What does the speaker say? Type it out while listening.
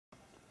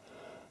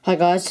Hi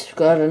guys,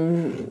 got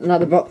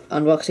another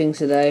unboxing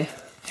today.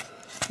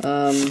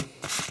 Yeah,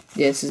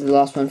 this is the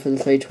last one for the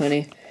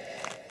 320.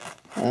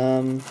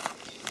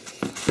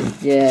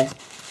 Yeah,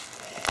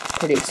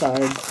 pretty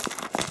excited.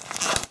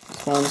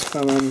 This one's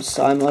from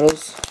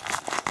SciModels,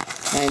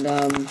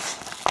 and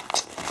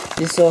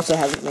this also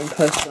hasn't been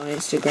posted on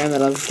Instagram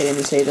that I'm getting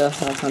this either.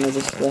 I kind of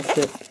just left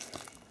it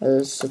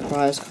as a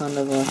surprise, kind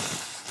of.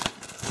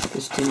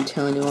 Just didn't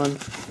tell anyone.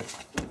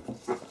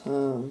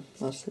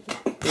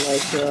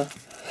 Later.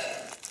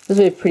 This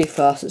will be pretty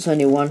fast. It's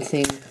only one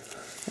thing.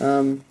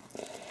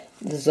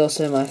 This is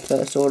also my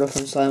first order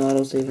from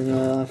SciModels, even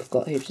though I've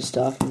got heaps of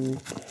stuff,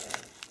 and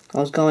I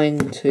was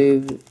going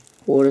to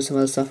order some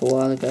other stuff a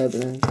while ago,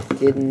 but then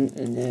didn't,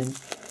 and then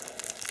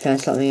found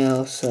something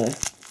else. So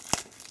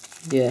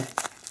yeah,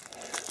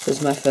 this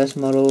is my first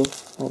model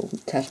or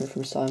attachment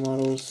from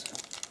SciModels.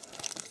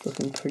 It's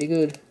looking pretty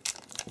good.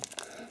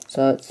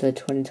 So it's a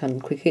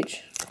 20-ton quick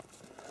hitch.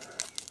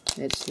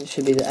 It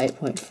should be the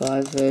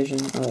 8.5 version,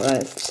 or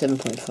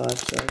 7.5,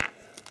 so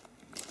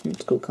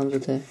it's cool, comes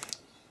with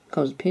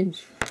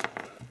pins.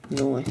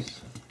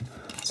 Nice.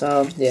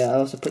 So yeah, I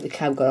also put the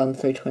cab guard on the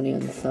 320 on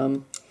the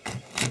thumb.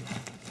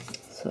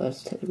 So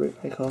let's take the root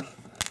brake off.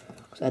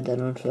 Let's add that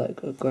on for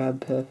like a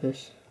grab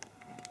purpose.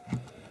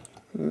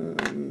 Sorry,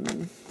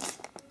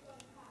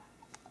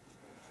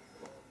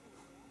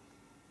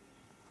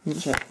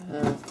 I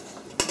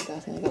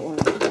think I got one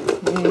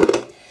here.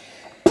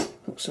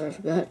 Oh, sorry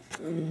for that.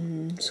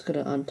 Just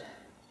gotta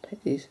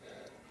untake these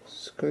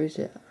screws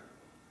out.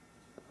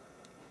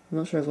 I'm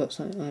not sure I've got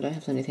something. I don't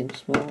have anything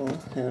small.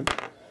 Hang on.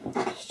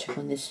 Just check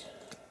on this.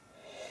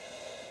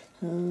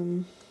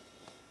 Oh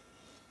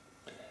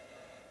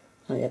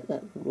yeah,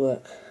 that would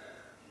work.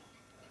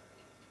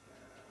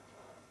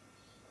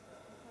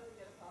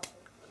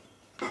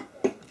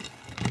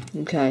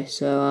 Okay,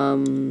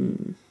 so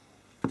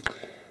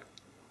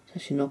it's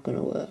actually not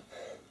gonna work.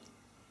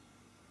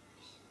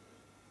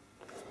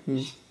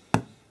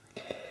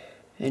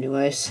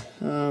 Anyways,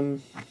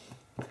 don't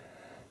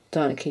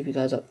keep you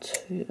guys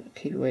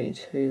keep you waiting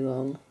too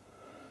long,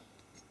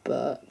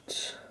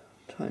 but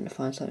I'm trying to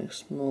find something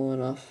small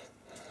enough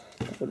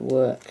that would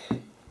work.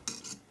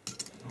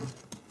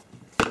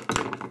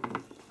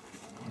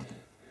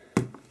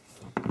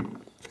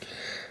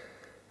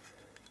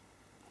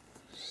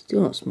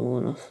 Still not small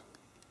enough.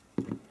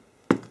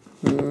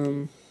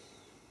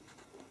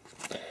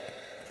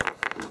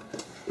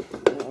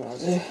 What I'll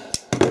do.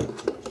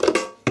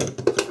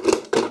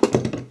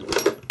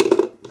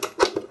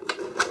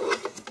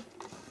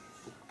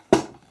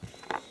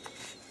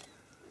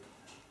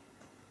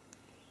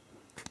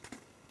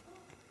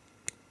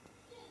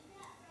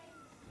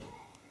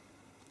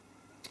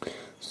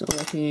 It's not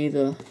working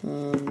either.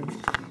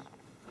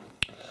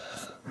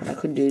 I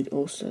could do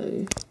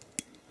also.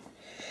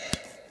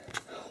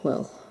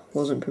 Well,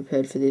 wasn't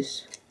prepared for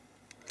this,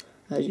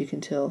 as you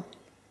can tell.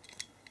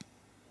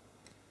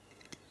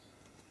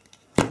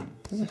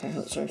 Okay,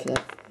 sorry for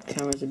that. The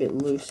camera's a bit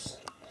loose.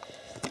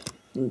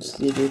 You can just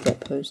leave it with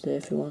that pose there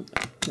if you want.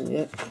 There we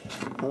go.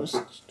 I was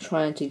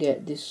trying to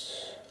get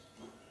this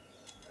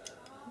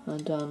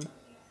undone.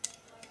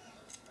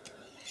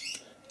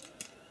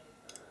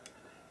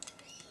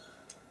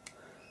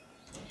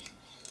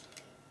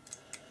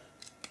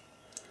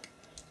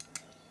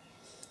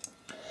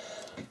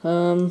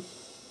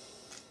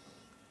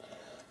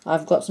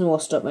 I've got some more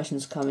stop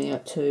motions coming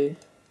out too,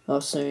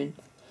 soon,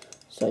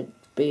 so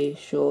be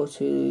sure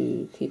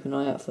to keep an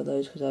eye out for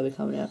those because they'll be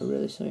coming out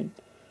really soon.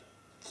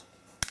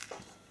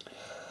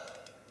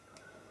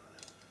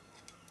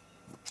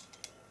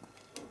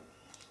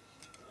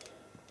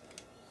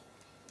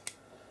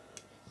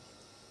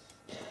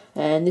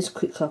 And this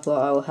quick coupler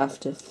I will have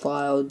to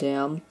file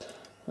down,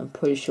 I'm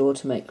pretty sure,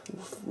 to make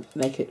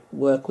it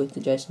work with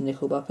the Jason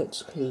Nickel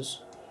buckets, because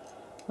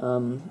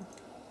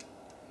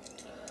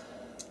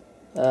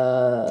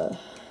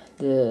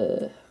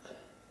the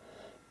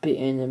bit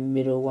in the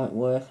middle won't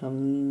work.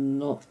 I'm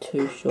not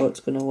too sure it's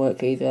going to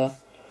work either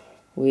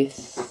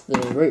with the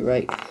root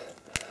rake.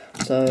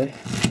 So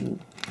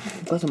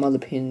I've got some other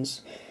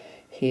pins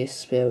here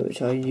spare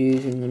which I'll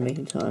use in the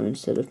meantime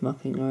instead of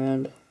mucking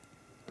around.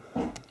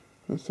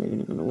 That's not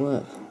even going to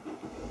work.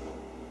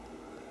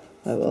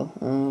 Oh well.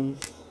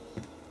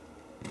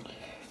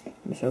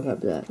 If I grab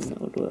that, then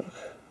that would work.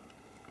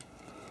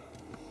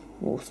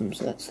 Awesome,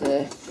 so that's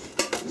there.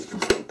 Let's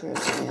grab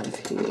something out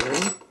of here.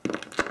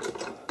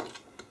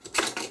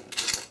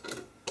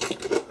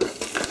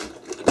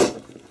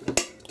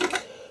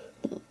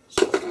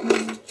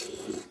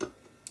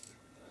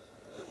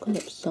 Got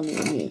up something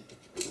in here.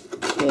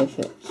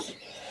 Perfect.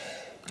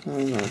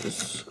 And I'll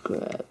just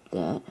grab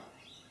that.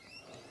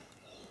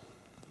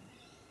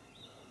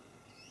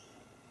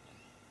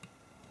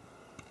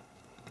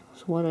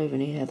 So why do I even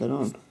need to have that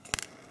on?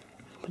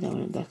 Put that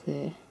one back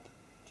there.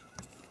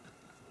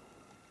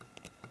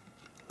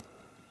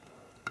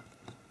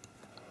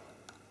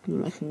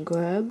 And I can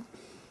grab.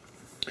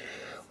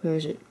 Where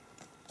is it?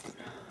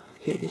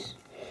 Here it is.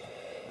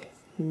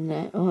 And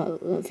that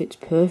fits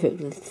perfect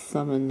with the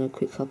thumb and the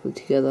quick coupler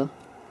together.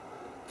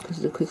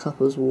 because the quick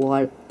coupler is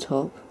wide at the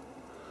top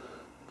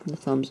and the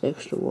thumb's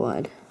extra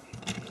wide.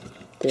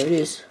 There it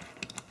is,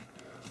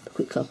 the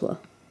quick coupler.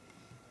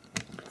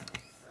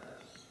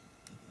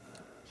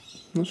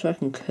 I'm not sure I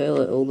can curl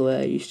it all the way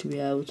I used to be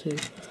able to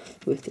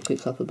with the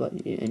quick coupler,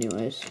 but yeah,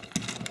 anyways.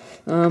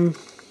 I'll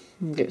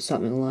get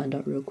something lined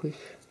up real quick.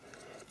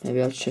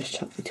 Maybe I'll just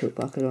chuck the tilt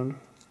bucket on.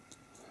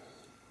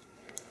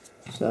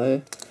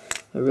 So,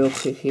 a real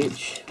quick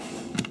hitch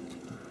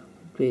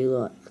would be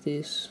like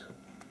this.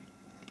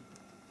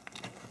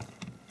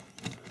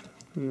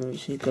 And I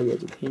just need to go get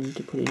the pin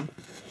to put in.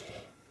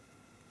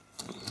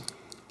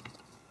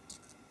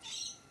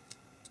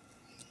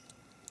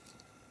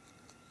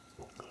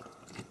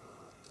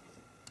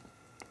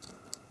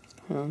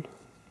 Hang on.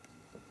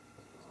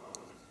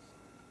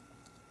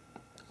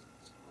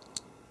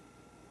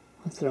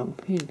 That's the wrong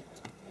pin.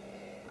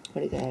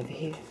 Gotta go over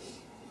here.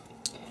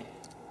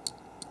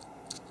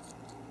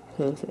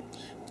 Perfect.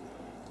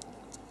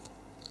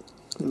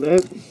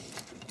 Nope.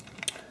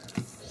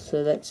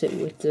 So that's it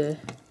with the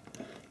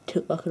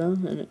tilt bucket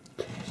on, and it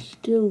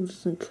still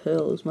doesn't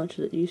curl as much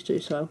as it used to,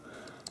 so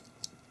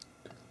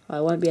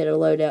I won't be able to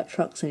load out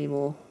trucks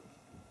anymore,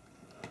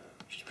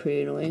 which is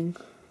pretty annoying.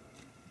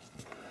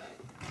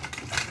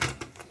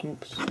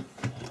 Oops.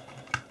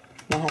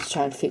 I have to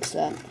try and fix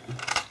that.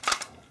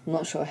 I'm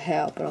not sure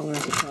how, but I'm going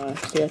to try.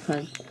 See,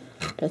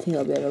 don't think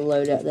I'll be able to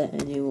load out that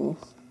anymore.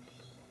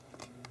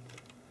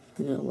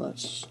 You know what?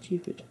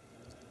 Stupid.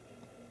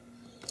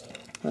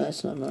 Well,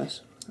 that's not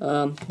nice.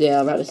 Yeah,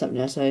 I'll wrap this up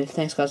now. So,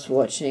 thanks guys for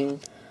watching.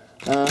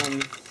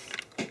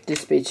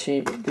 This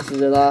is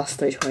the last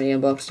 320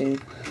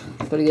 unboxing.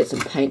 I've got to get some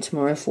paint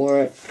tomorrow for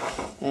it.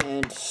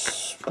 And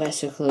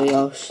basically,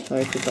 I'll show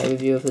a quick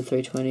overview of the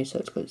 320. So,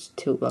 it's got its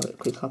tilt bucket,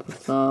 quick coupler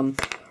thumb,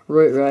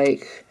 root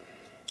rake,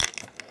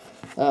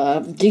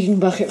 digging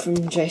bucket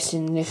from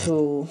Jason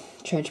Nickel,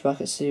 trench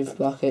bucket, sieve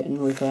bucket, and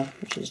ripper,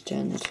 which is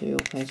down the two, all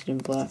painted in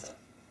black.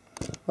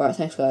 Alright,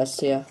 thanks guys,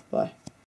 see ya, bye.